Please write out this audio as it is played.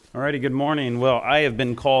Alrighty, good morning. Well, I have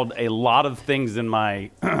been called a lot of things in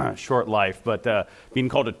my short life, but being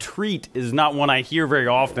called a treat is not one I hear very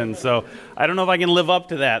often. So I don't know if I can live up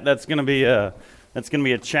to that. That's going to be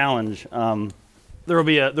a challenge. There will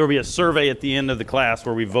be a survey at the end of the class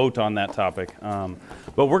where we vote on that topic.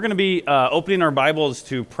 But we're going to be opening our Bibles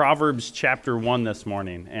to Proverbs chapter 1 this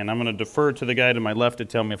morning, and I'm going to defer to the guy to my left to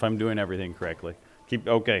tell me if I'm doing everything correctly. I'm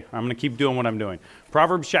going to keep doing what I'm doing.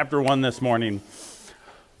 Proverbs chapter 1 this morning.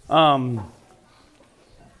 And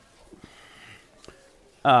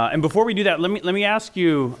before we do that, let me ask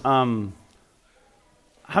you, how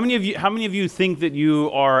many of you think that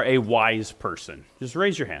you are a wise person? Just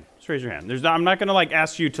raise your hand. I'm not going to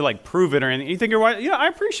ask you to prove it or anything. You think you're wise? Yeah, I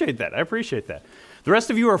appreciate that. The rest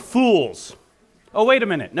of you are fools. Oh, wait a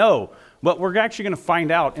minute. No. What we're actually going to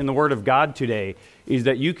find out in the Word of God today is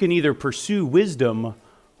that you can either pursue wisdom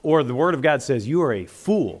or the Word of God says you are a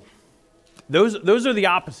fool. Those are the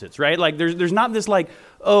opposites, right? There's not this I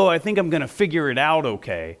think I'm going to figure it out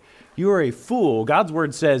okay. You are a fool. God's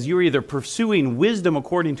word says you are either pursuing wisdom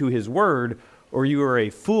according to his word or you are a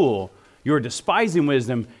fool. You are despising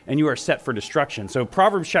wisdom and you are set for destruction. So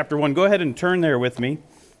Proverbs chapter 1, go ahead and turn there with me.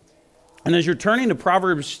 And as you're turning to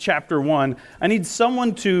Proverbs chapter 1, I need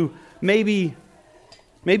someone to maybe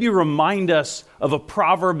remind us of a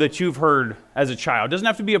proverb that you've heard as a child. It doesn't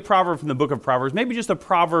have to be a proverb from the book of Proverbs. Maybe just a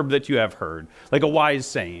proverb that you have heard, like a wise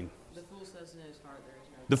saying. The fool says in his heart there is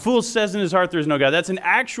no God. The fool says in his heart there is no God. That's an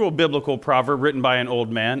actual biblical proverb written by an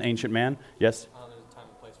old man, ancient man. Yes? There's a time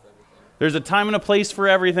and place for everything. There's a time and a place for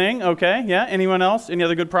everything. Okay, yeah. Anyone else? Any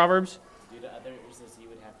other good proverbs? Do to others as you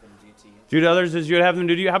would have them do to you. Do to others as you would have them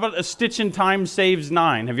do to you. How about a stitch in time saves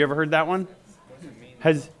 9? Have you ever heard that one?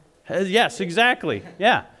 Yes, exactly.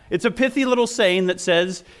 Yeah. It's a pithy little saying that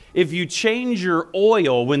says, if you change your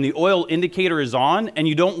oil when the oil indicator is on and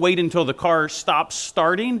you don't wait until the car stops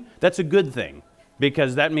starting, that's a good thing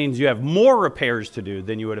because that means you have more repairs to do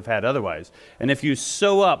than you would have had otherwise. And if you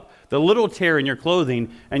sew up the little tear in your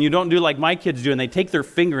clothing and you don't do like my kids do and they take their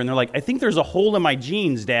finger and they're like, I think there's a hole in my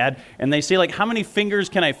jeans, Dad. And they say how many fingers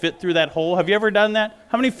can I fit through that hole? Have you ever done that?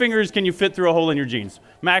 How many fingers can you fit through a hole in your jeans?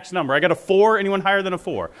 Max number. I got a 4. Anyone higher than a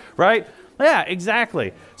 4, right? Yeah,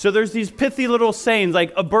 exactly. So there's these pithy little sayings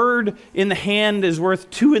like a bird in the hand is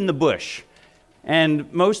worth 2 in the bush.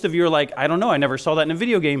 And most of you are like, I don't know, I never saw that in a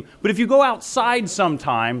video game. But if you go outside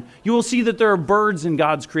sometime, you will see that there are birds in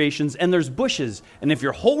God's creations and there's bushes. And if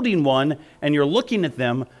you're holding one and you're looking at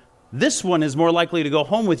them, this one is more likely to go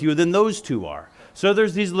home with you than those 2 are. So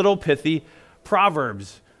there's these little pithy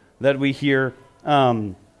proverbs that we hear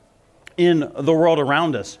in the world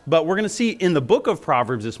around us. But we're going to see in the book of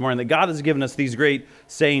Proverbs this morning that God has given us these great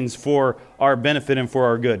sayings for our benefit and for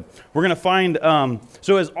our good. We're going to find,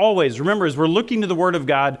 so as always, remember, as we're looking to the Word of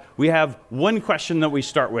God, we have one question that we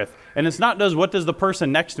start with. And it's not what does the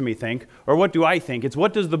person next to me think, or what do I think? It's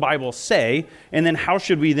what does the Bible say, and then how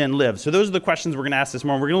should we then live? So those are the questions we're going to ask this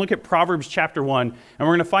morning. We're going to look at Proverbs chapter 1, and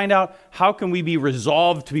we're going to find out how can we be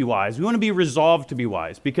resolved to be wise. We want to be resolved to be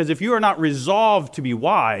wise, because if you are not resolved to be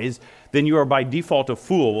wise, then you are by default a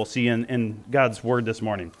fool, we'll see in God's Word this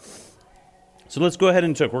morning. So let's go ahead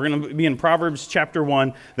and we're going to be in Proverbs chapter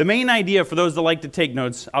 1. The main idea for those that like to take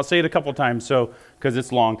notes, I'll say it a couple times because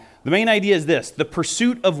it's long. The main idea is this: the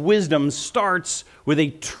pursuit of wisdom starts with a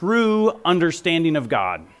true understanding of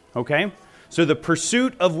God. Okay? So the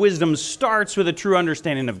pursuit of wisdom starts with a true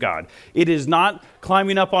understanding of God. It is not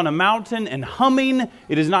climbing up on a mountain and humming.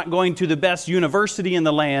 It is not going to the best university in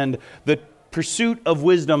the land. The pursuit of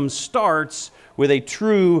wisdom starts with a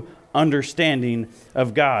true understanding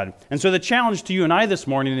of God. And so the challenge to you and I this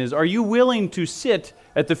morning is, are you willing to sit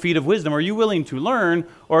at the feet of wisdom? Are you willing to learn?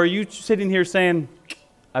 Or are you sitting here saying,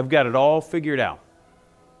 I've got it all figured out?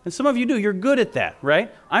 And some of you do. You're good at that,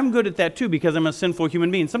 right? I'm good at that too because I'm a sinful human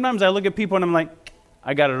being. Sometimes I look at people and I'm like,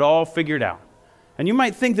 I got it all figured out. And you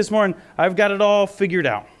might think this morning, I've got it all figured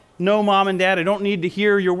out. No, Mom and Dad, I don't need to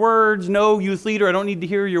hear your words. No, youth leader, I don't need to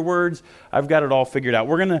hear your words. I've got it all figured out.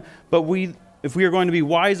 If we are going to be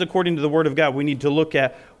wise according to the Word of God, we need to look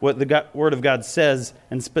at what the Word of God says,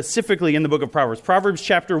 and specifically in the book of Proverbs. Proverbs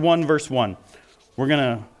chapter 1, verse 1. We're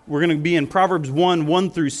going to be in Proverbs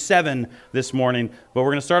 1 through 7 this morning, but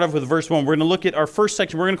we're going to start off with verse 1. We're going to look at our first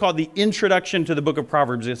section. We're going to call it the introduction to the book of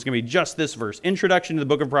Proverbs. It's going to be just this verse. Introduction to the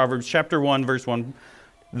book of Proverbs, chapter 1, verse 1.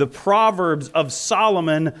 The Proverbs of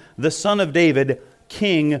Solomon, the son of David,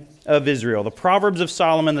 king of Israel. The Proverbs of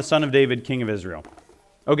Solomon, the son of David, king of Israel.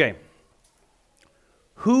 Okay.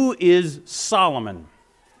 Who is Solomon?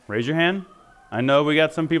 Raise your hand. I know we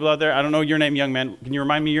got some people out there. I don't know your name, young man. Can you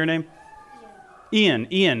remind me your name?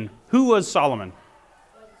 Ian. Who was Solomon?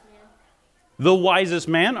 The wisest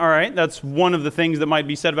man. All right, that's one of the things that might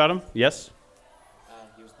be said about him. Yes?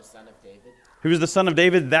 He was the son of David. He was the son of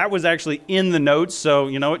David. That was actually in the notes, so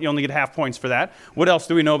you know what? You only get half points for that. What else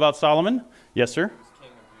do we know about Solomon? Yes, sir?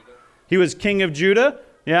 He was king of Judah.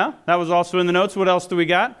 Yeah, that was also in the notes. What else do we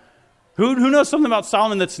got? Who knows something about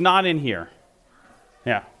Solomon that's not in here?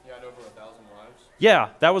 Yeah. He had over 1,000 wives. Yeah,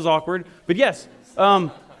 that was awkward. But yes,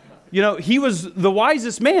 he was the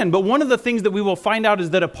wisest man. But one of the things that we will find out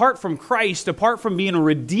is that apart from Christ, apart from being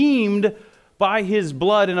redeemed by his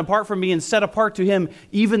blood, and apart from being set apart to him,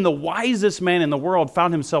 even the wisest man in the world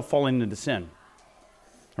found himself falling into sin.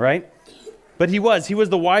 Right? But he was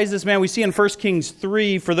the wisest man. We see in 1 Kings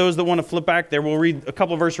 3, for those that want to flip back there, we'll read a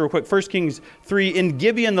couple of verses real quick. 1 Kings 3, in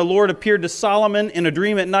Gibeon the Lord appeared to Solomon in a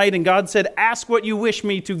dream at night, and God said, ask what you wish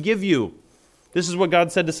me to give you. This is what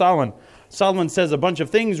God said to Solomon. Solomon says a bunch of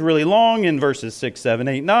things really long in verses 6, 7,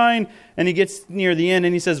 8, 9, and he gets near the end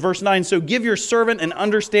and he says, verse 9, so give your servant an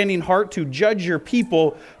understanding heart to judge your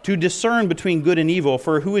people, to discern between good and evil,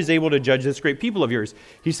 for who is able to judge this great people of yours?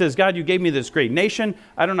 He says, God, you gave me this great nation.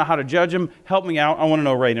 I don't know how to judge them. Help me out. I want to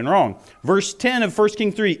know right and wrong. Verse 10 of 1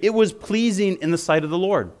 Kings 3, it was pleasing in the sight of the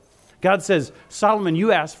Lord. God says, Solomon,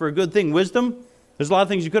 you asked for a good thing. Wisdom, there's a lot of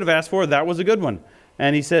things you could have asked for. That was a good one.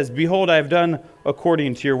 And he says, behold, I have done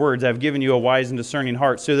according to your words. I have given you a wise and discerning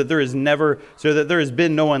heart, so that there has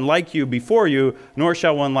been no one like you before you, nor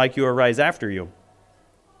shall one like you arise after you.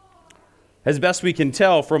 As best we can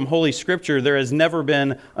tell from Holy Scripture, there has never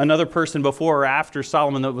been another person before or after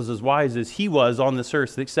Solomon that was as wise as he was on this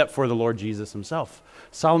earth, except for the Lord Jesus himself.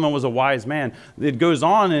 Solomon was a wise man. It goes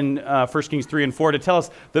on in 1 Kings 3 and 4 to tell us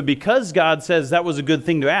that because God says that was a good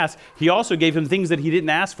thing to ask, he also gave him things that he didn't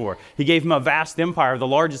ask for. He gave him a vast empire, the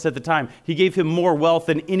largest at the time. He gave him more wealth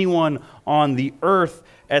than anyone on the earth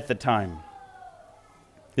at the time.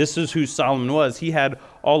 This is who Solomon was. He had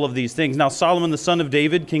all of these things. Now, Solomon, the son of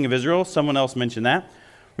David, king of Israel, someone else mentioned that.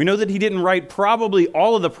 We know that he didn't write probably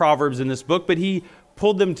all of the Proverbs in this book, but he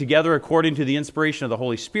pulled them together according to the inspiration of the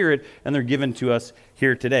Holy Spirit, and they're given to us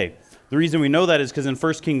here today. The reason we know that is because in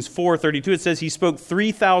 1 Kings 4:32 it says he spoke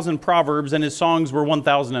 3,000 proverbs and his songs were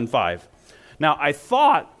 1,005. Now, I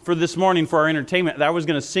thought for this morning for our entertainment that I was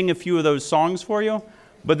going to sing a few of those songs for you,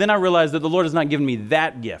 but then I realized that the Lord has not given me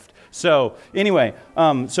that gift. So anyway,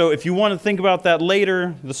 so if you want to think about that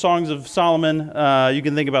later, the songs of Solomon, you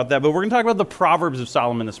can think about that. But we're going to talk about the Proverbs of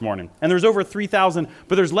Solomon this morning. And there's over 3,000,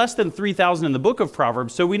 but there's less than 3,000 in the book of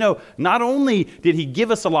Proverbs. So we know not only did he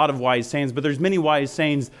give us a lot of wise sayings, but there's many wise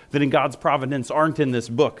sayings that in God's providence aren't in this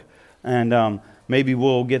book. And maybe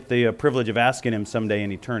we'll get the privilege of asking him someday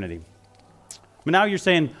in eternity. But now you're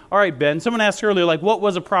saying, all right, Ben, someone asked earlier, like, what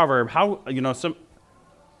was a proverb?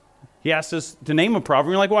 He asked us to name a proverb.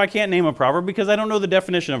 You're like, well, I can't name a proverb because I don't know the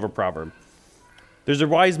definition of a proverb. There's a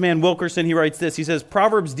wise man, Wilkerson, he writes this. He says,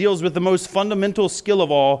 Proverbs deals with the most fundamental skill of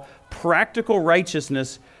all, practical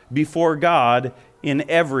righteousness before God in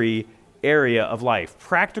every area of life.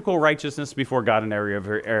 Practical righteousness before God in every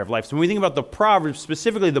area of life. So when we think about the Proverbs,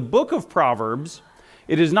 specifically the book of Proverbs,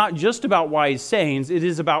 it is not just about wise sayings. It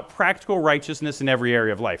is about practical righteousness in every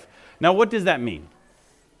area of life. Now, what does that mean?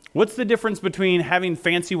 What's the difference between having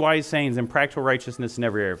fancy wise sayings and practical righteousness in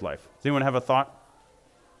every area of life? Does anyone have a thought?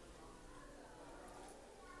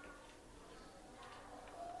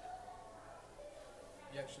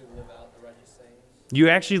 You actually live out the righteous sayings. You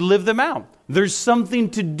actually live them out. There's something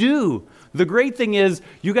to do. The great thing is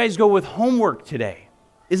you guys go with homework today.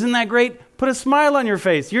 Isn't that great? Put a smile on your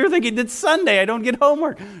face. You're thinking, it's Sunday, I don't get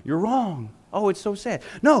homework. You're wrong. Oh, it's so sad.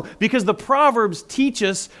 No, because the Proverbs teach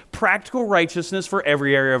us practical righteousness for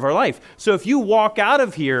every area of our life. So if you walk out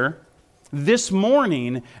of here this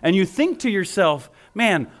morning and you think to yourself,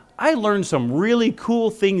 man, I learned some really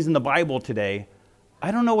cool things in the Bible today.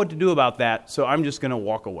 I don't know what to do about that, so I'm just going to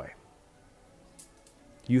walk away.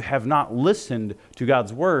 You have not listened to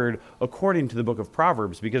God's word according to the book of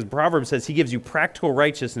Proverbs, because Proverbs says he gives you practical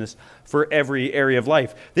righteousness for every area of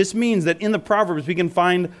life. This means that in the Proverbs we can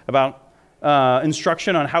find about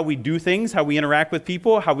instruction on how we do things, how we interact with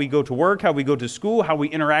people, how we go to work, how we go to school, how we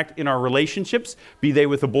interact in our relationships, be they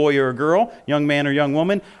with a boy or a girl, young man or young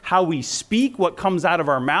woman, how we speak, what comes out of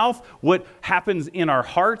our mouth, what happens in our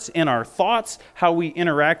hearts and our thoughts, how we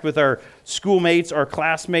interact with our schoolmates, our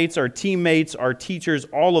classmates, our teammates, our teachers,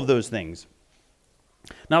 all of those things.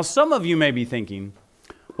 Now, some of you may be thinking,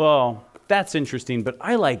 well, that's interesting, but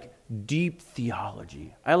I like deep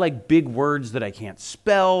theology. I like big words that I can't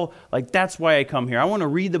spell. Like, that's why I come here. I want to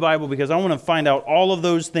read the Bible because I want to find out all of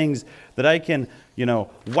those things that I can,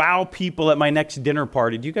 wow people at my next dinner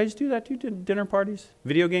party. Do you guys do that too? Dinner parties?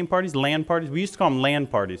 Video game parties? LAN parties? We used to call them LAN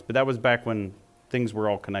parties, but that was back when things were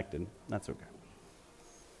all connected. That's okay.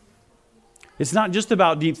 It's not just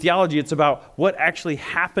about deep theology. It's about what actually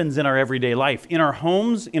happens in our everyday life, in our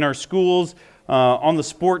homes, in our schools, on the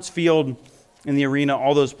sports field, in the arena,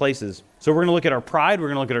 all those places. So we're going to look at our pride. We're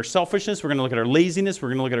going to look at our selfishness. We're going to look at our laziness. We're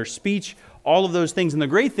going to look at our speech, all of those things. And the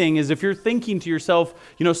great thing is if you're thinking to yourself,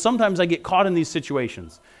 sometimes I get caught in these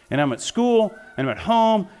situations. And I'm at school, and I'm at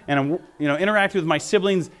home, and I'm interacting with my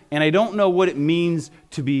siblings, and I don't know what it means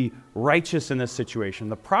to be righteous in this situation.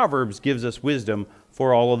 The Proverbs gives us wisdom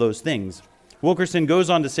for all of those things. Wilkerson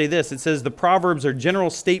goes on to say this. It says, the Proverbs are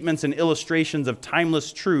general statements and illustrations of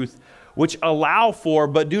timeless truth which allow for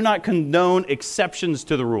but do not condone exceptions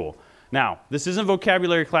to the rule. Now, this isn't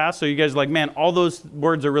vocabulary class, so you guys are like, man, all those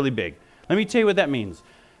words are really big. Let me tell you what that means.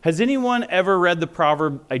 Has anyone ever read the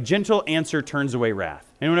proverb, a gentle answer turns away wrath?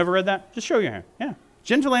 Anyone ever read that? Just show your hand. Yeah.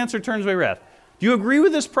 Gentle answer turns away wrath. Do you agree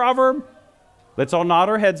with this proverb? Let's all nod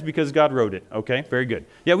our heads because God wrote it. Okay, very good.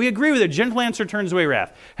 Yeah, we agree with it. Gentle answer turns away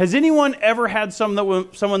wrath. Has anyone ever had someone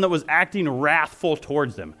that was acting wrathful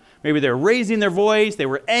towards them? Maybe they were raising their voice, they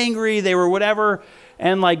were angry, they were whatever.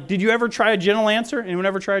 And did you ever try a gentle answer? Anyone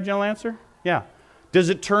ever try a gentle answer? Yeah. Does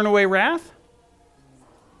it turn away wrath?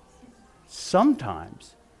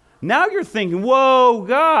 Sometimes. Now you're thinking, whoa,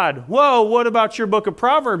 God, whoa, what about your book of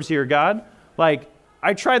Proverbs here, God?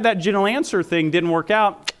 I tried that gentle answer thing, didn't work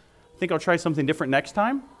out. Think I'll try something different next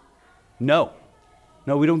time? No,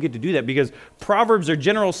 we don't get to do that because Proverbs are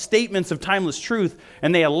general statements of timeless truth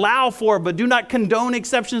and they allow for but do not condone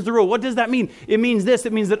exceptions to the rule. What does that mean? It means this.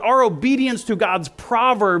 It means that our obedience to God's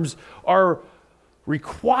Proverbs are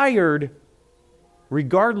required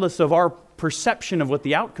regardless of our perception of what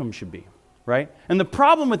the outcome should be. Right? And the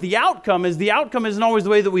problem with the outcome isn't always the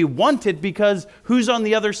way that we want it because who's on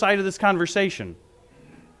the other side of this conversation?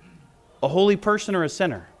 A holy person or a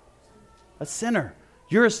sinner? A sinner.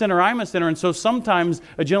 You're a sinner, I'm a sinner, and so sometimes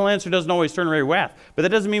a gentle answer doesn't always turn away wrath. But that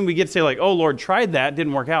doesn't mean we get to say oh Lord, tried that,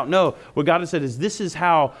 didn't work out. No, what God has said is this is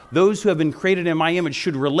how those who have been created in my image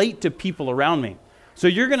should relate to people around me. So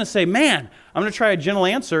you're going to say, man, I'm going to try a gentle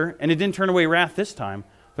answer, and it didn't turn away wrath this time,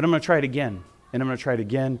 but I'm going to try it again. And I'm going to try it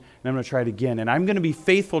again, and I'm going to try it again. And I'm going to be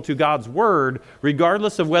faithful to God's word,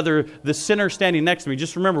 regardless of whether the sinner standing next to me,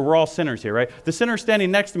 just remember, we're all sinners here, right? The sinner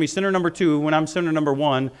standing next to me, sinner number 2, when I'm sinner number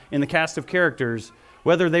 1 in the cast of characters,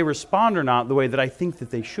 whether they respond or not the way that I think that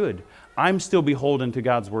they should, I'm still beholden to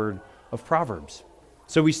God's word of Proverbs.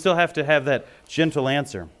 So we still have to have that gentle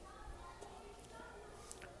answer.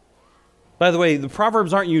 By the way, the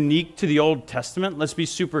Proverbs aren't unique to the Old Testament. Let's be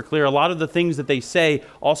super clear. A lot of the things that they say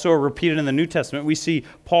also are repeated in the New Testament. We see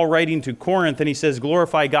Paul writing to Corinth, and he says,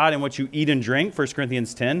 glorify God in what you eat and drink, 1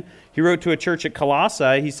 Corinthians 10. He wrote to a church at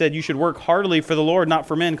Colossae. He said, you should work heartily for the Lord, not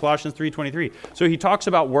for men, Colossians 3:23. So he talks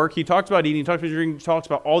about work, he talks about eating, he talks about drinking, he talks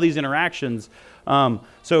about all these interactions.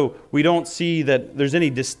 So we don't see that there's any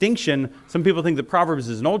distinction. Some people think that Proverbs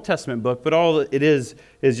is an Old Testament book, but all it is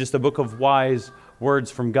just a book of wise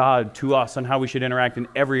words from God to us on how we should interact in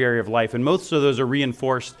every area of life. And most of those are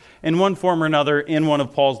reinforced in one form or another in one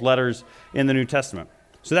of Paul's letters in the New Testament.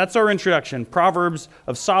 So that's our introduction. Proverbs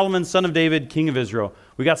of Solomon, son of David, king of Israel.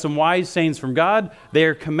 We got some wise sayings from God. They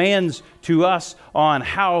are commands to us on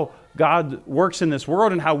how God works in this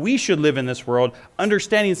world and how we should live in this world,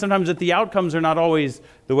 understanding sometimes that the outcomes are not always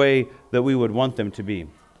the way that we would want them to be.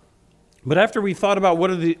 But after we thought about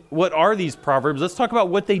what are these Proverbs, let's talk about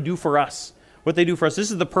what they do for us. What they do for us.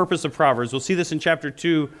 This is the purpose of Proverbs. We'll see this in chapter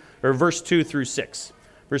 2, or verse 2 through 6.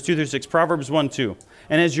 Verse 2 through 6, Proverbs 1, 2.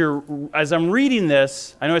 And as I'm reading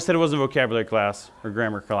this, I know I said it wasn't a vocabulary class or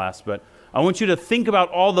grammar class, but I want you to think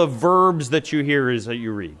about all the verbs that you hear as I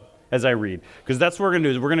read. Because that's what we're going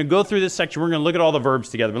to do. We're going to go through this section. We're going to look at all the verbs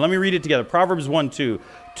together. But let me read it together. Proverbs 1, 2.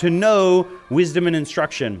 To know wisdom and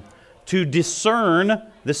instruction. To discern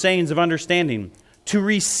the sayings of understanding. To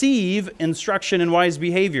receive instruction in wise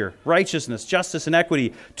behavior, righteousness, justice, and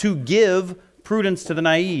equity. To give prudence to the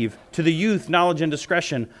naive. To the youth, knowledge and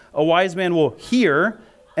discretion. A wise man will hear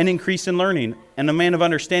and increase in learning, and a man of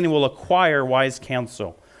understanding will acquire wise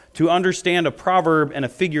counsel. To understand a proverb and a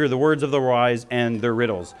figure, the words of the wise and their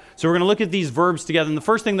riddles. So we're going to look at these verbs together. And the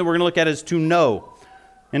first thing that we're going to look at is to know.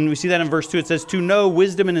 And we see that in verse 2. It says, to know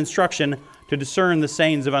wisdom and instruction, to discern the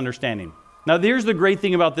sayings of understanding. Now, here's the great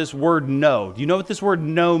thing about this word know. Do you know what this word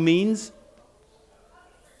know means?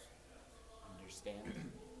 Understand.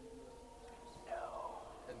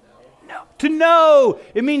 No. To know.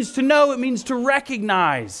 It means to know. It means to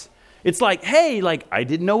recognize. It's like, hey, I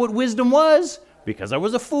didn't know what wisdom was because I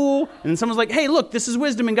was a fool. And then someone's like, hey, look, this is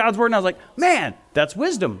wisdom in God's word. And I was like, man, that's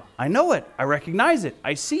wisdom. I know it. I recognize it.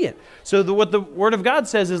 I see it. So what the word of God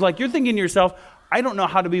says is you're thinking to yourself, I don't know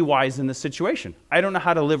how to be wise in this situation. I don't know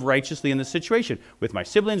how to live righteously in this situation. With my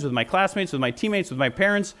siblings, with my classmates, with my teammates, with my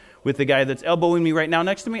parents, with the guy that's elbowing me right now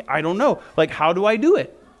next to me. I don't know. Like, how do I do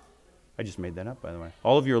it? I just made that up, by the way.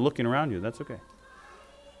 All of you are looking around you. That's okay.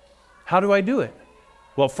 How do I do it?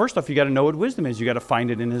 Well, first off, you got to know what wisdom is. You got to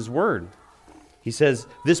find it in His Word. He says,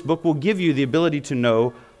 this book will give you the ability to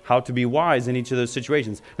know how to be wise in each of those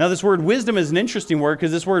situations. Now, this word wisdom is an interesting word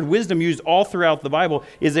because this word wisdom used all throughout the Bible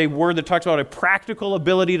is a word that talks about a practical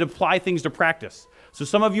ability to apply things to practice. So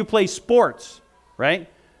some of you play sports, right?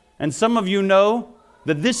 And some of you know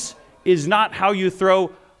that this is not how you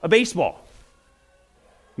throw a baseball.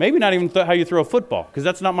 Maybe not even how you throw a football, because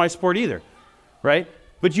that's not my sport either, right?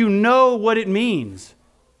 But you know what it means.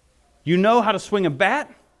 You know how to swing a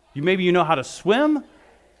bat. Maybe you know how to swim.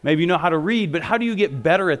 Maybe you know how to read, but how do you get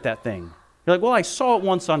better at that thing? You're like, well, I saw it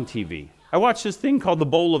once on TV. I watched this thing called the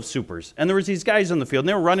Bowl of Supers, and there was these guys on the field, and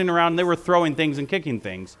they were running around, and they were throwing things and kicking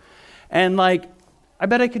things. And like, I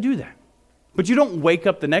bet I could do that. But you don't wake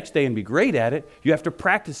up the next day and be great at it. You have to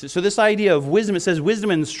practice it. So this idea of wisdom, it says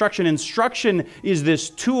wisdom and instruction. Instruction is this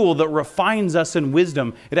tool that refines us in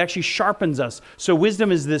wisdom. It actually sharpens us. So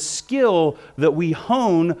wisdom is this skill that we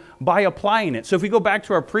hone by applying it. So if we go back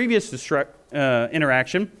to our previous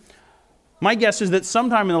interaction, my guess is that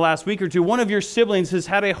sometime in the last week or two, one of your siblings has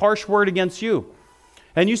had a harsh word against you.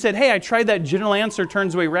 And you said, hey, I tried that gentle answer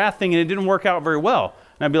turns away wrath thing, and it didn't work out very well.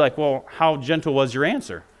 And I'd be like, well, how gentle was your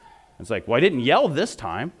answer? It's like, well, I didn't yell this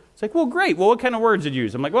time. It's like, well, great. Well, what kind of words did you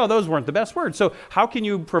use? I'm like, well, those weren't the best words. So how can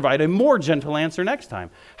you provide a more gentle answer next time?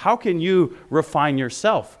 How can you refine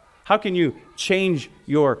yourself? How can you change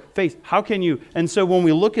your face? How can you? And so when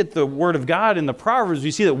we look at the Word of God in the Proverbs, we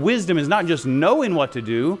see that wisdom is not just knowing what to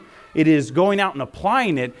do. It is going out and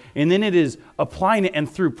applying it, and then it is applying it and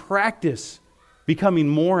through practice becoming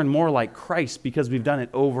more and more like Christ because we've done it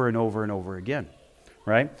over and over and over again.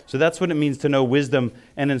 Right? So that's what it means to know wisdom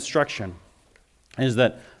and instruction, is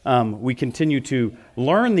that we continue to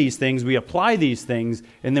learn these things, we apply these things,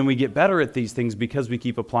 and then we get better at these things because we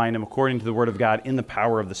keep applying them according to the Word of God in the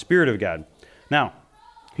power of the Spirit of God. Now,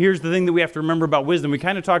 here's the thing that we have to remember about wisdom. We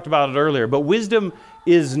kind of talked about it earlier, but wisdom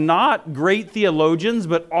is not great theologians,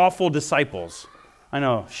 but awful disciples. I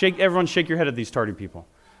know. Everyone shake your head at these tardy people.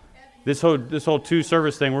 This whole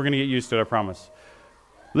two-service thing, we're going to get used to it, I promise.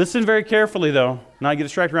 Listen very carefully, though, not get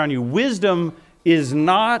distracted around you. Wisdom is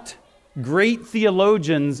not great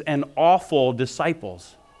theologians and awful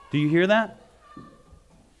disciples. Do you hear that?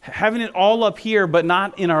 Having it all up here, but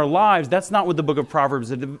not in our lives, that's not what the book of Proverbs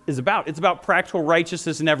is about. It's about practical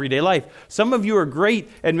righteousness in everyday life. Some of you are great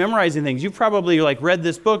at memorizing things. You've probably read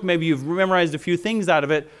this book, maybe you've memorized a few things out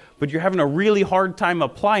of it, but you're having a really hard time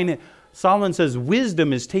applying it. Solomon says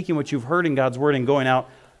wisdom is taking what you've heard in God's Word and going out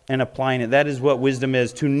and applying it. That is what wisdom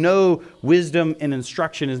is. To know wisdom and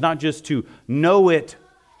instruction is not just to know it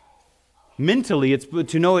mentally, it's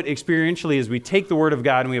to know it experientially as we take the Word of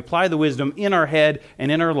God and we apply the wisdom in our head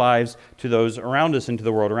and in our lives to those around us and to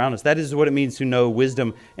the world around us. That is what it means to know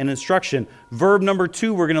wisdom and instruction. Verb number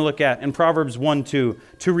 2 we're going to look at in Proverbs 1:2,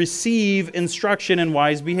 to receive instruction in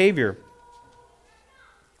wise behavior.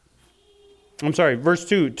 Verse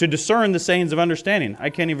 2, to discern the sayings of understanding.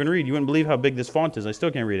 I can't even read. You wouldn't believe how big this font is. I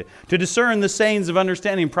still can't read it. To discern the sayings of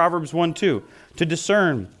understanding, Proverbs 1:2. To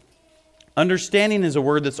discern. Understanding is a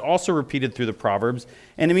word that's also repeated through the Proverbs,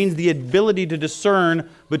 and it means the ability to discern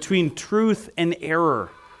between truth and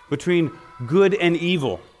error, between good and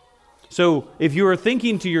evil. So if you are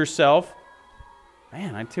thinking to yourself,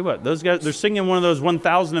 man, I tell you what, those guys, they're singing one of those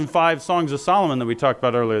 1005 songs of Solomon that we talked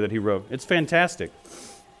about earlier that he wrote. It's fantastic.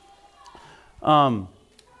 To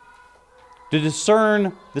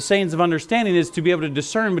discern the sayings of understanding is to be able to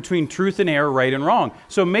discern between truth and error, right and wrong.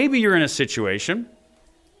 So maybe you're in a situation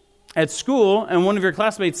at school and one of your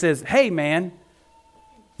classmates says, hey man,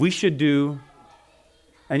 we should do,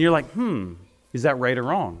 and you're like, is that right or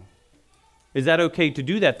wrong? Is that okay to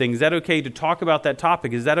do that thing? Is that okay to talk about that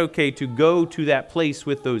topic? Is that okay to go to that place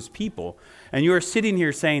with those people? And you are sitting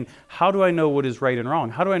here saying, how do I know what is right and wrong?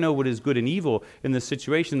 How do I know what is good and evil in this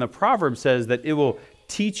situation? The proverb says that it will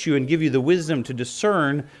teach you and give you the wisdom to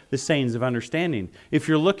discern the sayings of understanding. If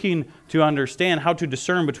you're looking to understand how to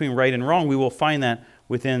discern between right and wrong, we will find that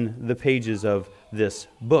within the pages of this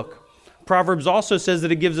book. Proverbs also says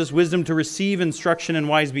that it gives us wisdom to receive instruction in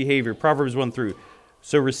wise behavior. Proverbs 1:3.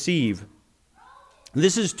 So receive.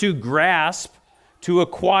 This is to grasp, to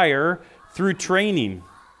acquire through training.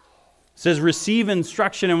 It says receive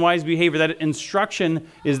instruction in wise behavior. That instruction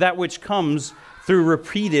is that which comes through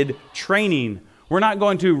repeated training. We're not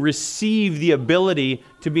going to receive the ability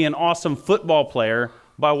to be an awesome football player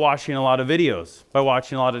by watching a lot of videos, by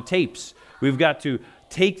watching a lot of tapes, We've got to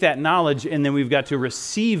take that knowledge and then we've got to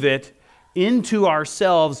receive it into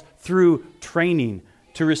ourselves through training,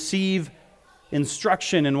 to receive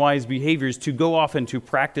instruction in wise behaviors, to go off and to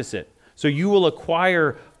practice it. So you will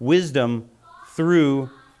acquire wisdom through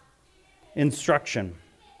instruction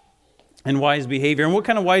and wise behavior. And what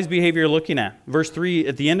kind of wise behavior are you looking at? Verse 3,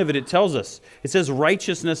 at the end of it, it tells us. It says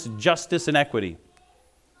righteousness, justice, and equity.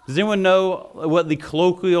 Does anyone know what the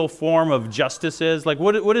colloquial form of justice is? Like,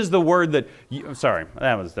 what is the word that you, sorry,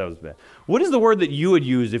 that was bad. What is the word that you would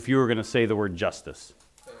use if you were going to say the word justice?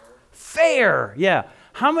 Fair. Yeah.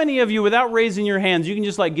 How many of you, without raising your hands, you can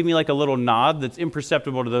just give me a little nod that's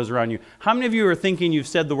imperceptible to those around you. How many of you are thinking you've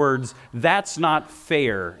said the words, "That's not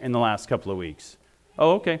fair," in the last couple of weeks?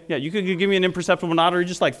 Oh, okay. Yeah, you could give me an imperceptible nod, or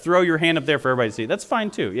just throw your hand up there for everybody to see. That's fine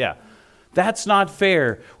too. Yeah. That's not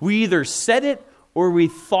fair. We either said it or we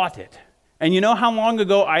thought it. And you know how long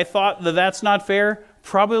ago I thought that that's not fair?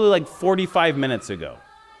 Probably 45 minutes ago.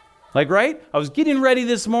 Right? I was getting ready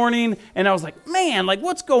this morning, and I was like, man,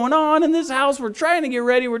 what's going on in this house? We're trying to get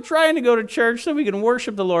ready. We're trying to go to church so we can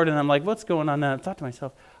worship the Lord. And I'm like, what's going on now? I thought to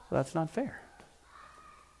myself, well, that's not fair.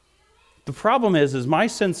 The problem is my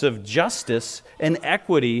sense of justice and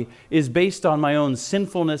equity is based on my own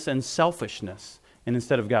sinfulness and selfishness, and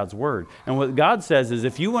instead of God's word. And what God says is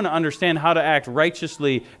if you want to understand how to act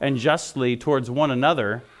righteously and justly towards one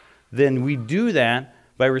another, then we do that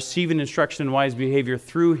by receiving instruction in wise behavior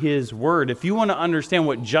through His word. If you want to understand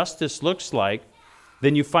what justice looks like,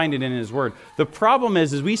 then you find it in His word. The problem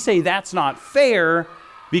is we say that's not fair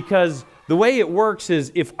because the way it works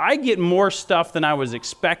is if I get more stuff than I was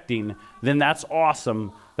expecting, then that's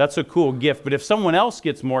awesome. That's a cool gift. But if someone else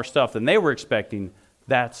gets more stuff than they were expecting,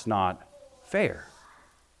 that's not fair.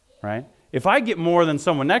 Right? If I get more than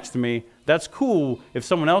someone next to me, that's cool. If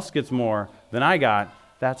someone else gets more than I got,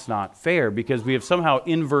 that's not fair because we have somehow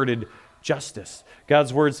inverted justice.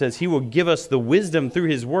 God's word says He will give us the wisdom through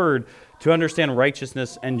His word to understand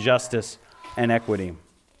righteousness and justice and equity.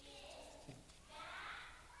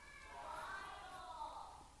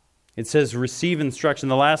 It says receive instruction.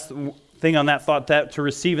 The last thing on that thought, that to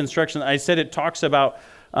receive instruction, I said it talks about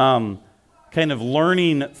kind of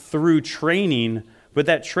learning through training, but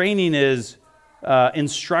that training is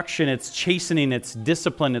instruction, it's chastening, it's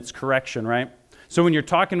discipline, it's correction, right? So when you're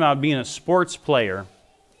talking about being a sports player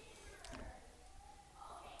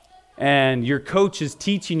and your coach is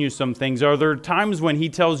teaching you some things, are there times when he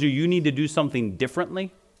tells you need to do something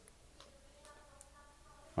differently?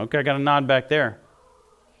 Okay, I got a nod back there.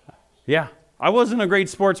 Yeah, I wasn't a great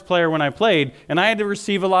sports player when I played, and I had to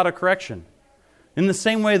receive a lot of correction. In the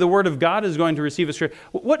same way, the Word of God is going to receive a correction.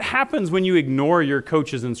 What happens when you ignore your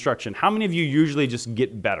coach's instruction? How many of you usually just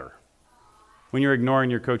get better when you're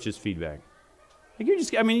ignoring your coach's feedback?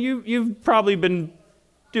 You've probably been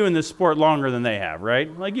doing this sport longer than they have, right?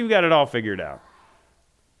 You've got it all figured out.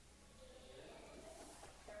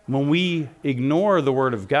 When we ignore the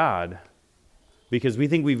Word of God because we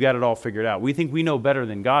think we've got it all figured out, we think we know better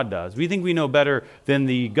than God does. We think we know better than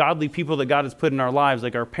the godly people that God has put in our lives,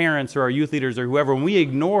 like our parents or our youth leaders or whoever. When we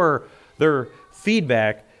ignore their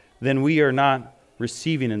feedback, then we are not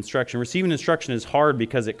receiving instruction. Receiving instruction is hard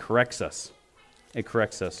because it corrects us. It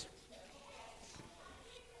corrects us.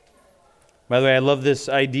 By the way, I love this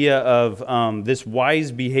idea of this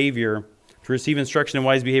wise behavior, to receive instruction in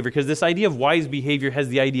wise behavior, because this idea of wise behavior has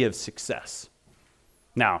the idea of success.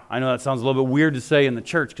 Now, I know that sounds a little bit weird to say in the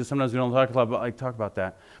church, because sometimes we don't talk about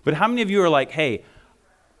that. But how many of you are like, hey,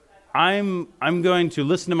 I'm going to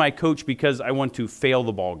listen to my coach because I want to fail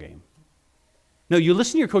the ball game? No, you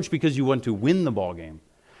listen to your coach because you want to win the ball game.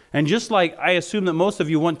 And just like I assume that most of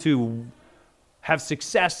you want to have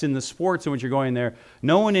success in the sports in which you're going there,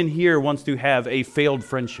 no one in here wants to have a failed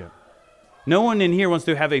friendship. No one in here wants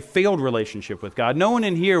to have a failed relationship with God. No one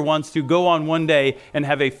in here wants to go on one day and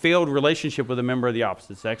have a failed relationship with a member of the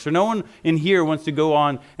opposite sex. Or no one in here wants to go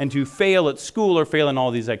on and to fail at school or fail in all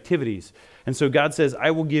these activities. And so God says, I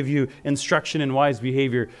will give you instruction in wise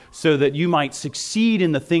behavior so that you might succeed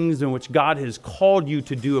in the things in which God has called you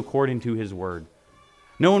to do according to His word.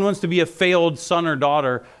 No one wants to be a failed son or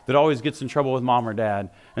daughter that always gets in trouble with mom or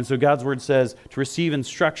dad. And so God's word says to receive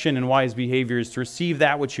instruction in wise behaviors, to receive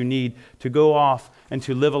that which you need to go off and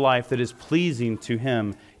to live a life that is pleasing to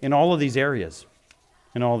Him in all of these areas.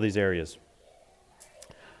 In all of these areas.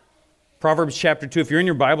 Proverbs chapter 2. If you're in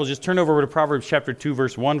your Bible, just turn over to Proverbs chapter 2,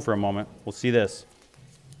 verse 1 for a moment. We'll see this.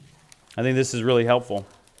 I think this is really helpful,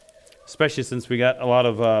 especially since we got a lot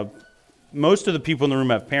of, most of the people in the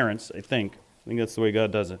room have parents, I think. I think that's the way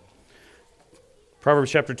God does it.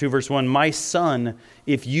 Proverbs chapter 2, verse 1. My son,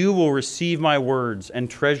 if you will receive my words and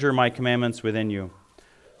treasure my commandments within you,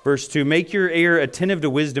 Verse 2, make your ear attentive to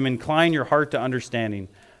wisdom, incline your heart to understanding.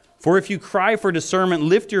 For if you cry for discernment,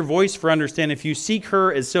 lift your voice for understanding. If you seek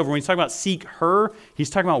her as silver. When he's talking about seek her,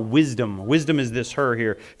 he's talking about wisdom. Wisdom is this her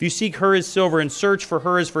here. If you seek her as silver and search for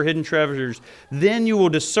her as for hidden treasures, then you will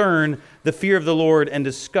discern the fear of the Lord and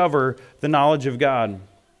discover the knowledge of God.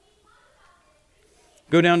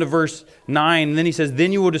 Go down to verse 9, and then he says,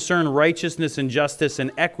 then you will discern righteousness and justice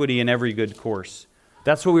and equity in every good course.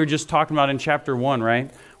 That's what we were just talking about in chapter 1,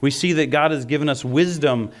 right? We see that God has given us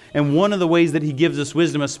wisdom, and one of the ways that he gives us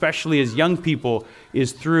wisdom, especially as young people,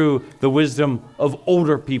 is through the wisdom of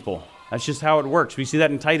older people. That's just how it works. We see that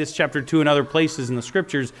in Titus chapter 2 and other places in the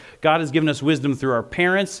scriptures. God has given us wisdom through our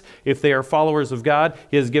parents, if they are followers of God.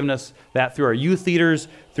 He has given us that through our youth leaders,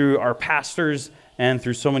 through our pastors, and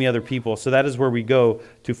through so many other people. So that is where we go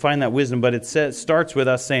to find that wisdom. But it starts with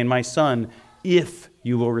us saying, my son, if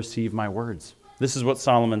you will receive my words. This is what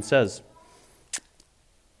Solomon says.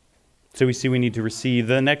 So we see we need to receive.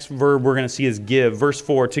 The next verb we're going to see is give. Verse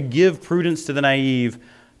 4, to give prudence to the naive,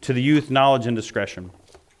 to the youth knowledge and discretion.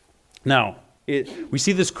 Now, we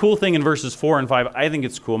see this cool thing in verses 4 and 5. I think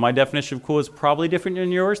it's cool. My definition of cool is probably different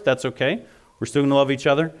than yours. That's okay. We're still going to love each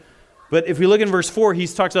other. But if we look in verse 4, he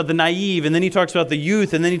talks about the naive, and then he talks about the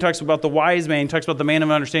youth, and then he talks about the wise man, he talks about the man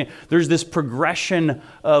of understanding. There's this progression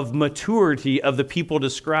of maturity of the people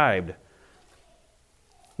described.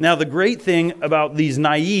 Now, the great thing about these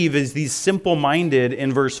naive is these simple-minded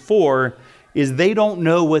in verse 4 is they don't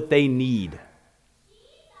know what they need.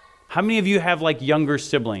 How many of you have like younger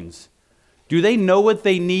siblings? Do they know what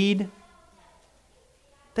they need?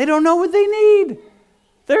 They don't know what they need.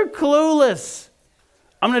 They're clueless.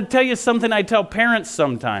 I'm going to tell you something I tell parents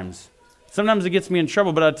sometimes. Sometimes it gets me in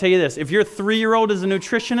trouble, but I'll tell you this. If your 3-year-old is a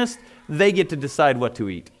nutritionist, they get to decide what to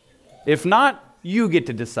eat. If not, you get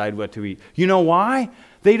to decide what to eat. You know why?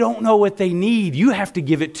 They don't know what they need. You have to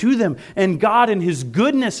give it to them. And God in his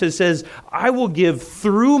goodness says, I will give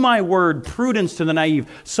through my word prudence to the naive.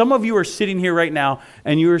 Some of you are sitting here right now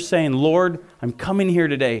and you are saying, Lord, I'm coming here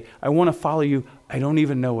today. I want to follow you. I don't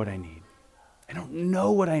even know what I need. I don't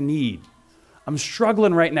know what I need. I'm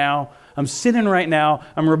struggling right now. I'm sinning right now.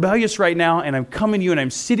 I'm rebellious right now. And I'm coming to you and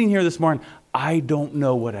I'm sitting here this morning. I don't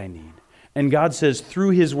know what I need. And God says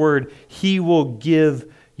through his word, he will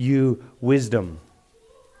give you wisdom.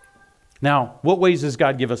 Now, what ways does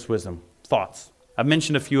God give us wisdom? Thoughts. I've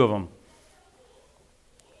mentioned a few of them.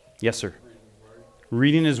 Yes, sir.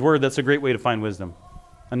 Reading his word, that's a great way to find wisdom.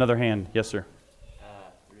 Another hand. Yes, sir.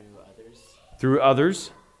 Through others. Through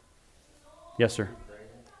others. Yes, sir.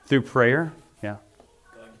 Through prayer. Yeah.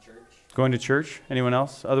 Going to church. Going to church. Anyone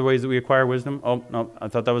else? Other ways that we acquire wisdom? Oh, no. I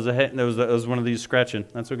thought that was a head. That was one of these scratching.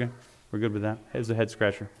 That's okay. We're good with that. It's a head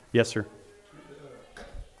scratcher. Yes, sir.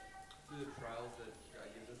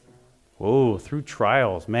 Whoa, through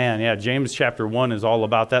trials. Man, yeah, James chapter 1 is all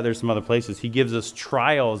about that. There's some other places. He gives us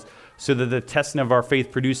trials so that the testing of our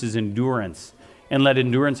faith produces endurance. And let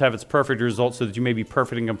endurance have its perfect result so that you may be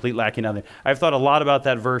perfect and complete, lacking nothing. I've thought a lot about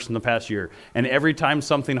that verse in the past year. And every time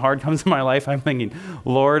something hard comes in my life, I'm thinking,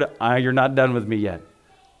 Lord, you're not done with me yet.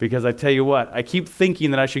 Because I tell you what, I keep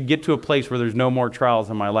thinking that I should get to a place where there's no more trials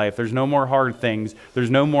in my life. There's no more hard things. There's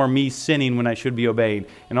no more me sinning when I should be obeyed.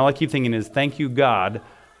 And all I keep thinking is, thank you, God.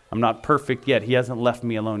 I'm not perfect yet. He hasn't left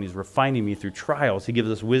me alone. He's refining me through trials. He gives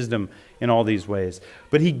us wisdom in all these ways.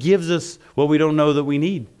 But he gives us what we don't know that we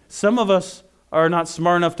need. Some of us are not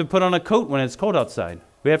smart enough to put on a coat when it's cold outside.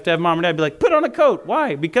 We have to have mom and dad be like, put on a coat.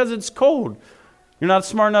 Why? Because it's cold. You're not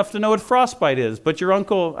smart enough to know what frostbite is. But your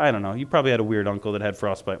uncle, I don't know, you probably had a weird uncle that had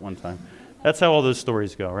frostbite one time. That's how all those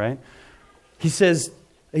stories go, right? He says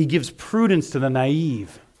he gives prudence to the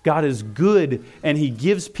naive. God is good, and he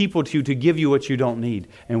gives people to you to give you what you don't need.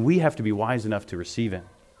 And we have to be wise enough to receive it.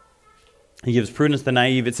 He gives prudence to the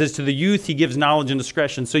naive. It says to the youth, he gives knowledge and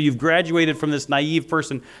discretion. So you've graduated from this naive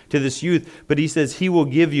person to this youth, but he says he will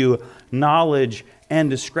give you knowledge and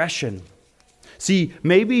discretion. See,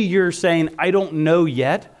 maybe you're saying, I don't know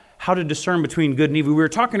yet how to discern between good and evil. We were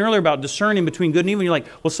talking earlier about discerning between good and evil. And you're like,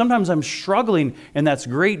 well, sometimes I'm struggling, and that's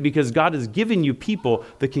great because God has given you people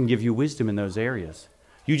that can give you wisdom in those areas.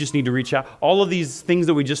 You just need to reach out. All of these things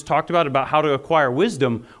that we just talked about how to acquire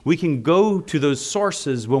wisdom, we can go to those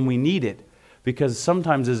sources when we need it. Because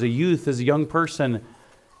sometimes as a youth, as a young person,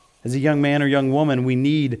 as a young man or young woman, we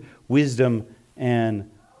need wisdom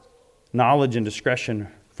and knowledge and discretion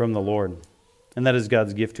from the Lord. And that is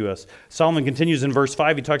God's gift to us. Solomon continues in verse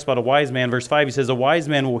 5. He talks about a wise man. Verse 5, he says, a wise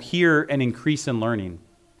man will hear and increase in learning.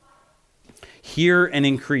 Hear and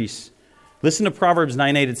increase. Listen to Proverbs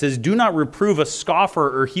 9:8. It says, do not reprove a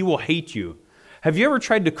scoffer or he will hate you. Have you ever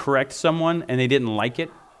tried to correct someone and they didn't like it?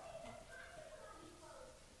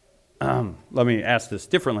 let me ask this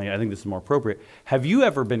differently. I think this is more appropriate. Have you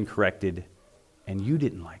ever been corrected and you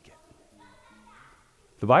didn't like it?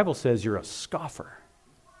 The Bible says you're a scoffer.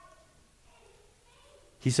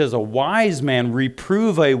 He says, a wise man,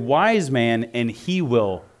 reprove a wise man, and he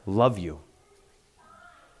will love you.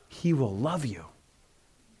 He will love you.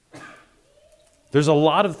 There's a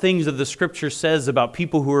lot of things that the Scripture says about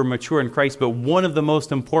people who are mature in Christ, but one of the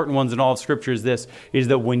most important ones in all of Scripture is this, is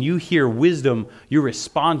that when you hear wisdom, you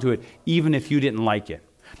respond to it, even if you didn't like it.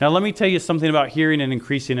 Now, let me tell you something about hearing and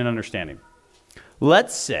increasing in understanding.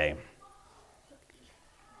 Let's say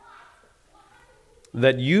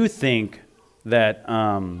that you think that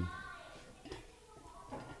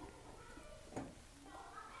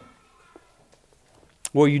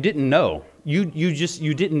you didn't know. You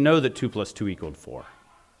didn't know that 2 plus 2 equaled 4.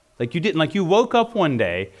 You woke up one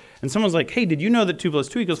day and someone's like, hey, did you know that 2 plus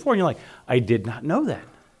 2 equals 4? And you're like, I did not know that.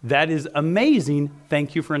 That is amazing.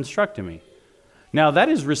 Thank you for instructing me. Now, that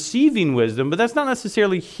is receiving wisdom, but that's not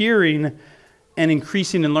necessarily hearing and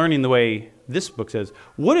increasing and learning the way this book says.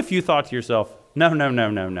 What if you thought to yourself,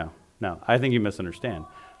 no, I think you misunderstand.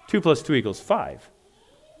 2 plus 2 equals 5.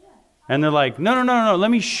 And they're like, no, let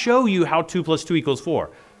me show you how 2 plus 2 equals 4.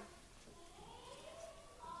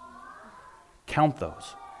 Count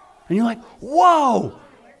those. And you're like, whoa!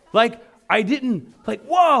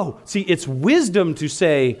 Whoa! See, it's wisdom to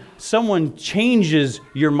say someone changes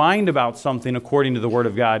your mind about something according to the Word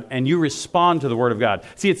of God, and you respond to the Word of God.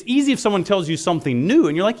 See, it's easy if someone tells you something new,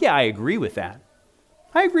 and you're like, yeah, I agree with that.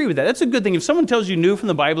 That's a good thing. If someone tells you new from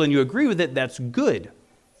the Bible and you agree with it, that's good.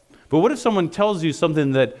 But what if someone tells you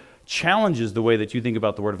something that challenges the way that you think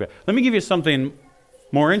about the Word of God? Let me give you something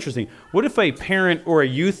more interesting. What if a parent or a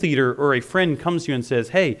youth leader or a friend comes to you and says,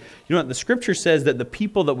 hey, you know what, the Scripture says that the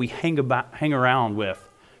people that we hang around with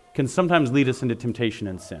can sometimes lead us into temptation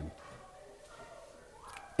and sin.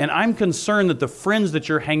 And I'm concerned that the friends that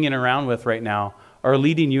you're hanging around with right now are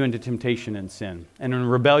leading you into temptation and sin and in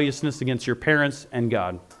rebelliousness against your parents and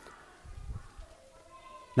God.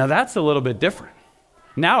 Now that's a little bit different.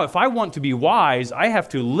 Now, if I want to be wise, I have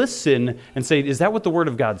to listen and say, is that what the Word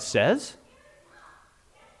of God says?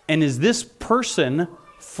 And is this person,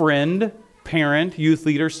 friend, parent, youth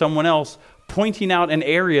leader, someone else, pointing out an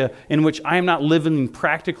area in which I am not living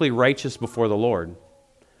practically righteous before the Lord?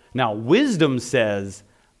 Now, wisdom says,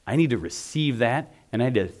 I need to receive that, and I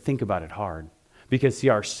need to think about it hard. Because, see,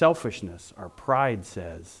 our selfishness, our pride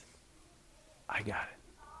says, I got it.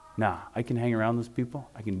 Nah, I can hang around those people.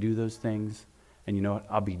 I can do those things. And you know what?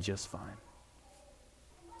 I'll be just fine.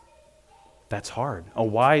 That's hard. A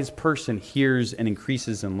wise person hears and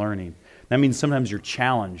increases in learning. That means sometimes you're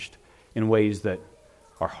challenged in ways that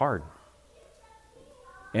are hard.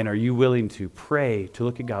 And are you willing to pray, to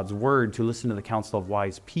look at God's Word, to listen to the counsel of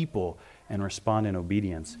wise people, and respond in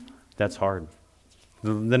obedience? That's hard.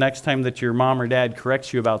 The next time that your mom or dad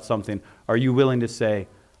corrects you about something, are you willing to say,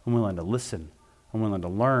 I'm willing to listen, I'm willing to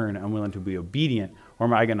learn, I'm willing to be obedient, or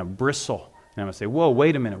am I going to bristle? And I'm going to say, whoa,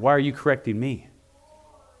 wait a minute, why are you correcting me?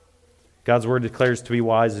 God's Word declares to be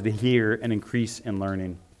wise is to hear and increase in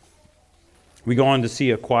learning. We go on to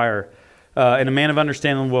see acquire. And a man of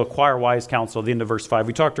understanding will acquire wise counsel at the end of verse 5.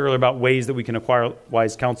 We talked earlier about ways that we can acquire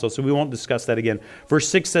wise counsel, so we won't discuss that again. Verse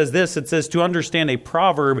 6 says this, it says, to understand a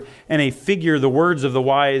proverb and a figure, the words of the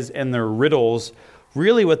wise and their riddles.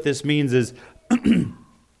 Really what this means is,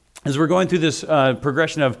 as we're going through this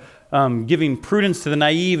progression of giving prudence to the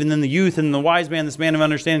naive and then the youth and the wise man, this man of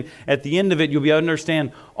understanding, at the end of it, you'll be able to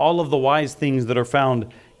understand all of the wise things that are found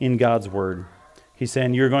in God's Word. He's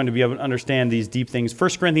saying you're going to be able to understand these deep things.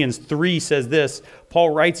 1 Corinthians 3 says this.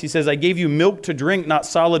 Paul writes, he says, I gave you milk to drink, not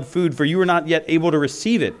solid food, for you were not yet able to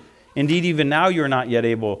receive it. Indeed, even now you are not yet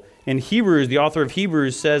able. In Hebrews, the author of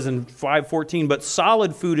Hebrews says in 5:14, but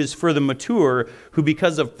solid food is for the mature, who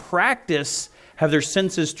because of practice have their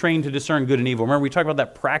senses trained to discern good and evil. Remember, we talked about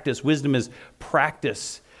that practice. Wisdom is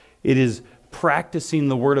practice. It is practicing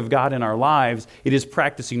the Word of God in our lives. It is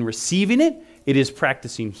practicing receiving it. It is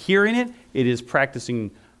practicing hearing it. It is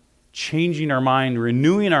practicing changing our mind,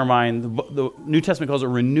 renewing our mind. The New Testament calls it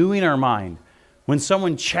renewing our mind. When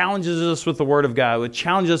someone challenges us with the Word of God, would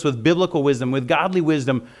challenge us with biblical wisdom, with godly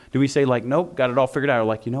wisdom, do we say like, nope, got it all figured out? Or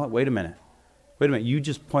like, you know what, wait a minute. You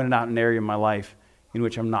just pointed out an area in my life in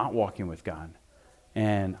which I'm not walking with God.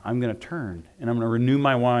 And I'm going to turn, and I'm going to renew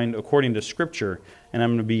my mind according to Scripture, and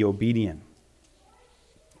I'm going to be obedient,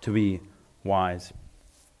 to be wise.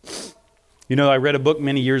 You know, I read a book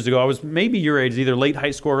many years ago. I was maybe your age, either late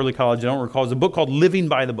high school or early college. I don't recall. It was a book called Living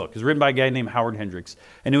by the Book. It was written by a guy named Howard Hendricks.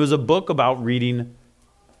 And it was a book about reading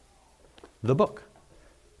the book.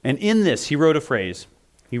 And in this, he wrote a phrase,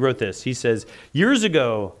 He wrote this. He says, years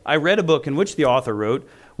ago, I read a book in which the author wrote,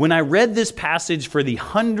 when I read this passage for the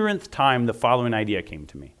 100th time, the following idea came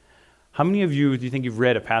to me. How many of you do you think you've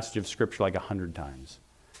read a passage of Scripture like 100 times?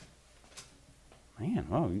 Man,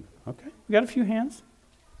 oh, okay. We got a few hands.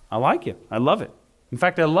 I like it. I love it. In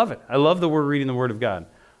fact, I love it. I love that we're reading the Word of God.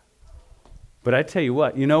 But I tell you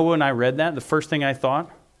what, when I read that, the first thing I thought,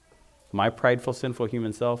 my prideful, sinful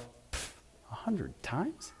human self, 100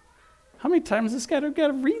 times? How many times this guy got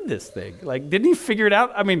to read this thing? Like, didn't he figure it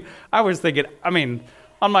out? I mean, I was thinking,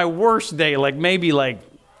 on my worst day, maybe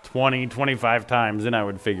 20, 25 times, then I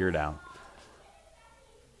would figure it out.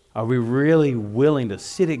 Are we really willing to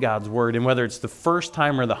sit at God's Word? And whether it's the first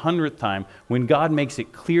time or the 100th time, when God makes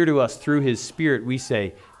it clear to us through His Spirit, we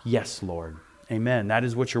say, yes, Lord. Amen. That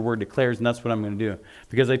is what your Word declares, and that's what I'm going to do.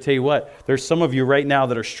 Because I tell you what, there's some of you right now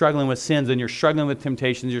that are struggling with sins, and you're struggling with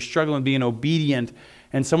temptations, you're struggling with being obedient,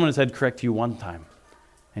 and someone has had to correct you 1 time,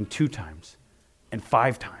 and 2 times, and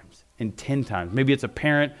 5 times, and 10 times. Maybe it's a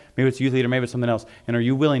parent, maybe it's a youth leader, maybe it's something else. And are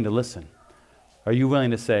you willing to listen? Are you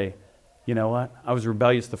willing to say, you know what? I was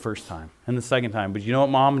rebellious the first time and the second time. But you know what,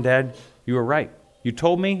 Mom and Dad? You were right. You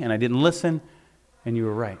told me and I didn't listen, and you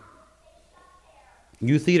were right.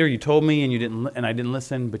 Youth leader, you told me and I didn't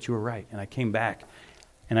listen, but you were right. And I came back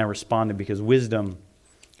and I responded, because wisdom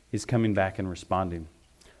is coming back and responding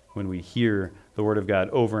when we hear the Word of God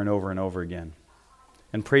over and over and over again.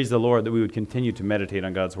 And praise the Lord that we would continue to meditate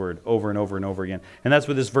on God's Word over and over and over again. And that's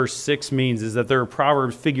what this verse 6 means, is that there are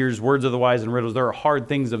proverbs, figures, words of the wise, and riddles. There are hard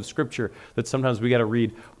things of Scripture that sometimes we got to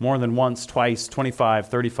read more than once, twice, 25,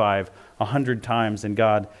 35, 100 times. And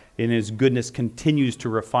God, in His goodness, continues to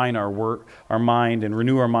refine our mind and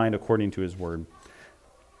renew our mind according to His Word.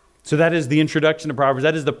 So that is the introduction to Proverbs.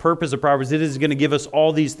 That is the purpose of Proverbs. It is going to give us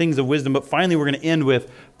all these things of wisdom. But finally, we're going to end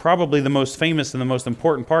with probably the most famous and the most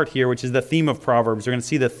important part here, which is the theme of Proverbs. We're going to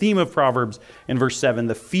see the theme of Proverbs in verse 7.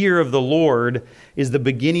 The fear of the Lord is the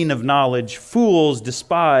beginning of knowledge. Fools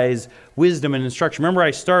despise wisdom and instruction. Remember,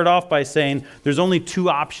 I started off by saying there's only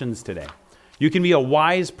 2 options today. You can be a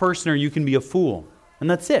wise person or you can be a fool. And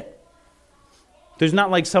that's it. There's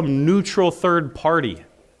not like some neutral third party.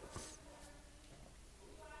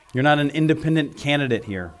 You're not an independent candidate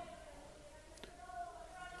here.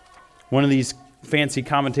 One of these fancy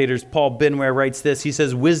commentators, Paul Benware, writes this. He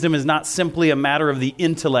says, wisdom is not simply a matter of the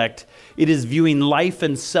intellect. It is viewing life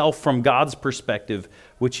and self from God's perspective,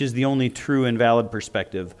 which is the only true and valid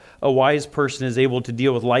perspective. A wise person is able to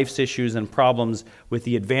deal with life's issues and problems with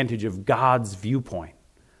the advantage of God's viewpoint.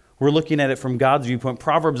 We're looking at it from God's viewpoint.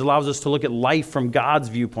 Proverbs allows us to look at life from God's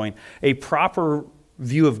viewpoint, a proper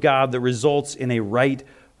view of God that results in a right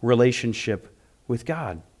relationship with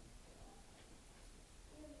God.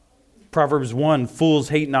 Proverbs 1, fools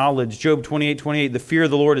hate knowledge. Job 28:28, the fear of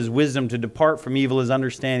the Lord is wisdom, to depart from evil is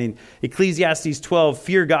understanding. Ecclesiastes 12,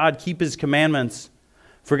 fear God, keep His commandments,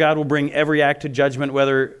 for God will bring every act to judgment,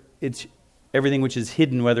 whether it's everything which is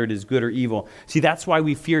hidden, whether it is good or evil. See, that's why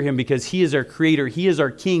we fear Him, because He is our Creator, He is our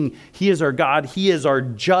King, He is our God, He is our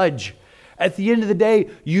Judge. At the end of the day,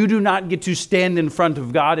 you do not get to stand in front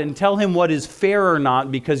of God and tell Him what is fair or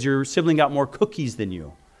not because your sibling got more cookies than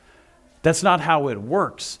you. That's not how it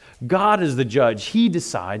works. God is the judge. He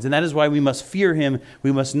decides, and that is why we must fear Him,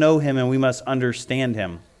 we must know Him, and we must understand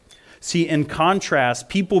Him. See, in contrast,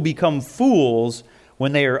 people become fools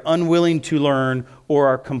when they are unwilling to learn or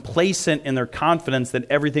are complacent in their confidence that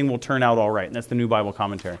everything will turn out all right. And that's the New Bible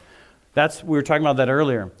Commentary. We were talking about that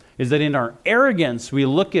earlier, is that in our arrogance, we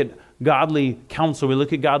look at godly counsel, we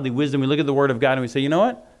look at godly wisdom, we look at the Word of God, and we say, you know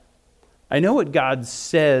what? I know what God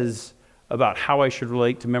says about how I should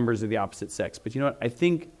relate to members of the opposite sex, but you know what? I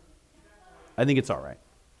think it's all right.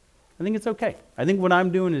 I think it's okay. I think what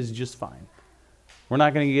I'm doing is just fine. We're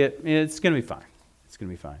not going to it's going to be fine. It's going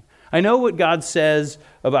to be fine. I know what God says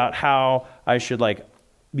about how I should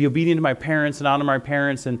be obedient to my parents and honor my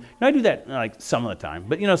parents, and I do that some of the time.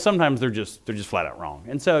 But sometimes they're just flat out wrong.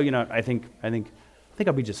 And so I think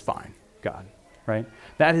I'll be just fine, God, right?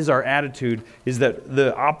 That is our attitude, is that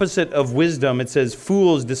the opposite of wisdom. It says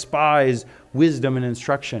fools despise wisdom and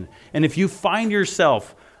instruction. And if you find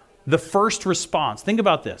yourself the first response, think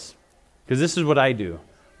about this, because this is what I do.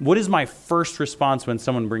 What is my first response when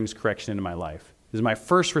someone brings correction into my life? Is my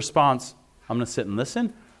first response, I'm going to sit and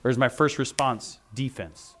listen? Or is my first response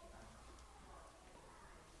defense?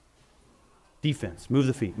 Defense. Move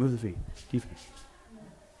the feet. Defense.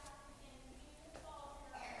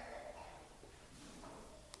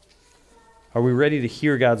 Are we ready to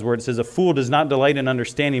hear God's word? It says, a fool does not delight in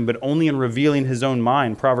understanding, but only in revealing his own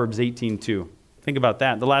mind. Proverbs 18:2. Think about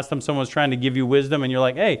that. The last time someone was trying to give you wisdom and you're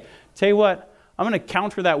like, hey, tell you what, I'm going to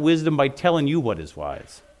counter that wisdom by telling you what is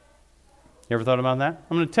wise. You ever thought about that?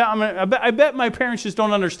 I bet my parents just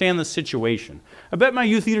don't understand the situation. I bet my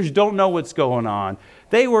youth leaders don't know what's going on.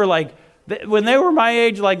 They were like, when they were my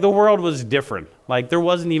age, like the world was different. Like there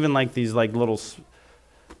wasn't even like these like little,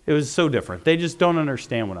 it was so different. They just don't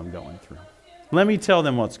understand what I'm going through. Let me tell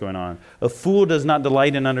them what's going on. A fool does not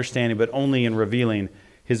delight in understanding, but only in revealing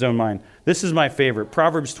his own mind. This is my favorite.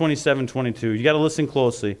 Proverbs 27:22. You got to listen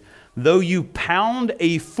closely. Though you pound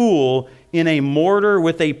a fool in a mortar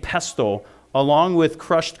with a pestle, along with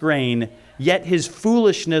crushed grain, yet his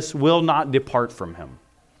foolishness will not depart from him.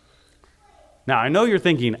 Now, I know you're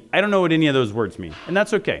thinking, I don't know what any of those words mean. And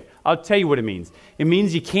that's okay. I'll tell you what it means. It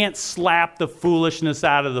means you can't slap the foolishness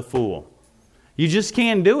out of the fool. You just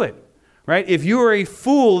can't do it. Right? If you are a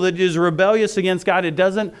fool that is rebellious against God, it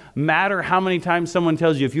doesn't matter how many times someone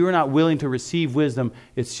tells you. If you are not willing to receive wisdom,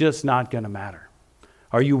 it's just not going to matter.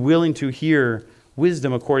 Are you willing to hear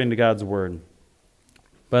wisdom according to God's word?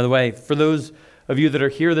 By the way, for those of you that are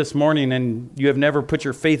here this morning and you have never put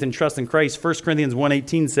your faith and trust in Christ, 1 Corinthians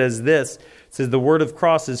 1:18 says this. It says, the word of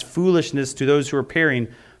cross is foolishness to those who are perishing,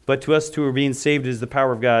 but to us who are being saved is the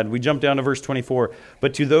power of God. We jump down to verse 24.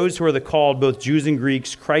 But to those who are the called, both Jews and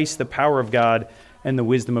Greeks, Christ, the power of God and the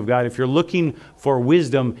wisdom of God. If you're looking for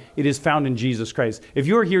wisdom, it is found in Jesus Christ. If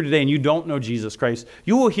you're here today and you don't know Jesus Christ,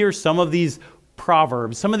 you will hear some of these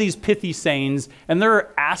proverbs, some of these pithy sayings, and there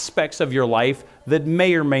are aspects of your life that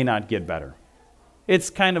may or may not get better. It's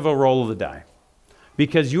kind of a roll of the die.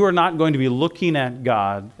 Because you are not going to be looking at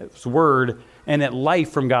God's word and at life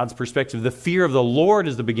from God's perspective. The fear of the Lord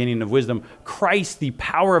is the beginning of wisdom. Christ, the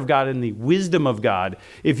power of God and the wisdom of God.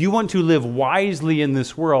 If you want to live wisely in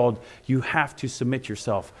this world, you have to submit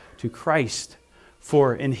yourself to Christ.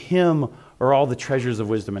 For in Him are all the treasures of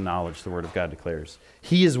wisdom and knowledge, the Word of God declares.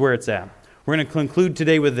 He is where it's at. We're going to conclude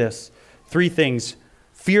today with this. 3 things.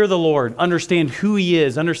 Fear the Lord. Understand who He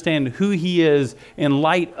is. Understand who He is in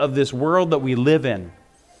light of this world that we live in.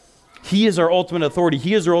 He is our ultimate authority.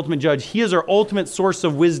 He is our ultimate judge. He is our ultimate source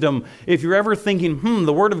of wisdom. If you're ever thinking,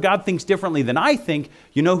 the Word of God thinks differently than I think,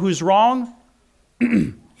 you know who's wrong?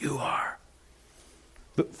 You are.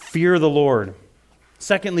 But fear the Lord.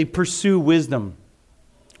 Secondly, pursue wisdom.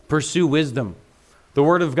 Pursue wisdom. The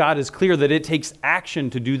Word of God is clear that it takes action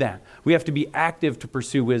to do that. We have to be active to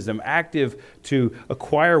pursue wisdom, active to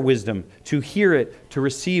acquire wisdom, to hear it, to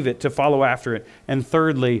receive it, to follow after it. And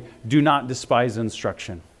thirdly, do not despise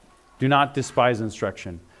instruction. Do not despise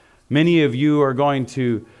instruction. Many of you are going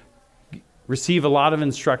to receive a lot of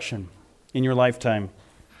instruction in your lifetime.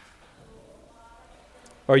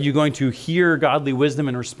 Are you going to hear godly wisdom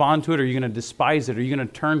and respond to it? Or are you going to despise it? Are you going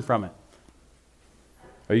to turn from it?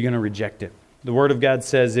 Are you going to reject it? The Word of God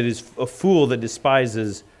says it is a fool that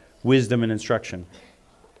despises wisdom and instruction.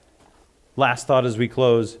 Last thought as we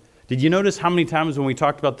close. Did you notice how many times when we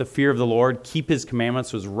talked about the fear of the Lord, keep His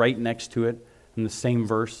commandments was right next to it in the same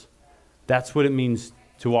verse? That's what it means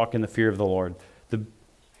to walk in the fear of the Lord. The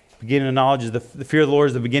beginning of knowledge is the fear of the Lord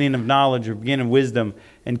is the beginning of knowledge or beginning of wisdom,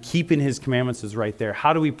 and keeping His commandments is right there.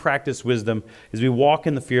 How do we practice wisdom? As we walk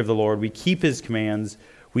in the fear of the Lord, we keep His commands,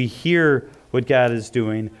 we hear what God is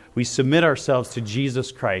doing, we submit ourselves to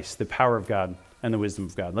Jesus Christ, the power of God and the wisdom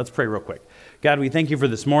of God. Let's pray real quick. God, we thank You for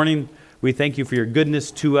this morning. We thank You for Your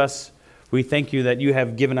goodness to us. We thank You that You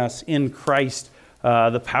have given us in Christ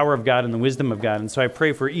the power of God and the wisdom of God. And so I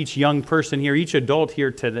pray for each young person here, each adult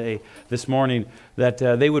here today, this morning, that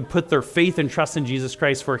they would put their faith and trust in Jesus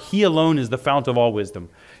Christ, for He alone is the fount of all wisdom.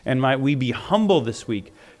 And might we be humble this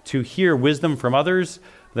week to hear wisdom from others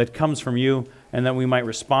that comes from You, and that we might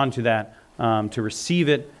respond to that, to receive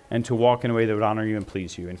it, and to walk in a way that would honor You and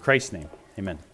please You. In Christ's name, amen.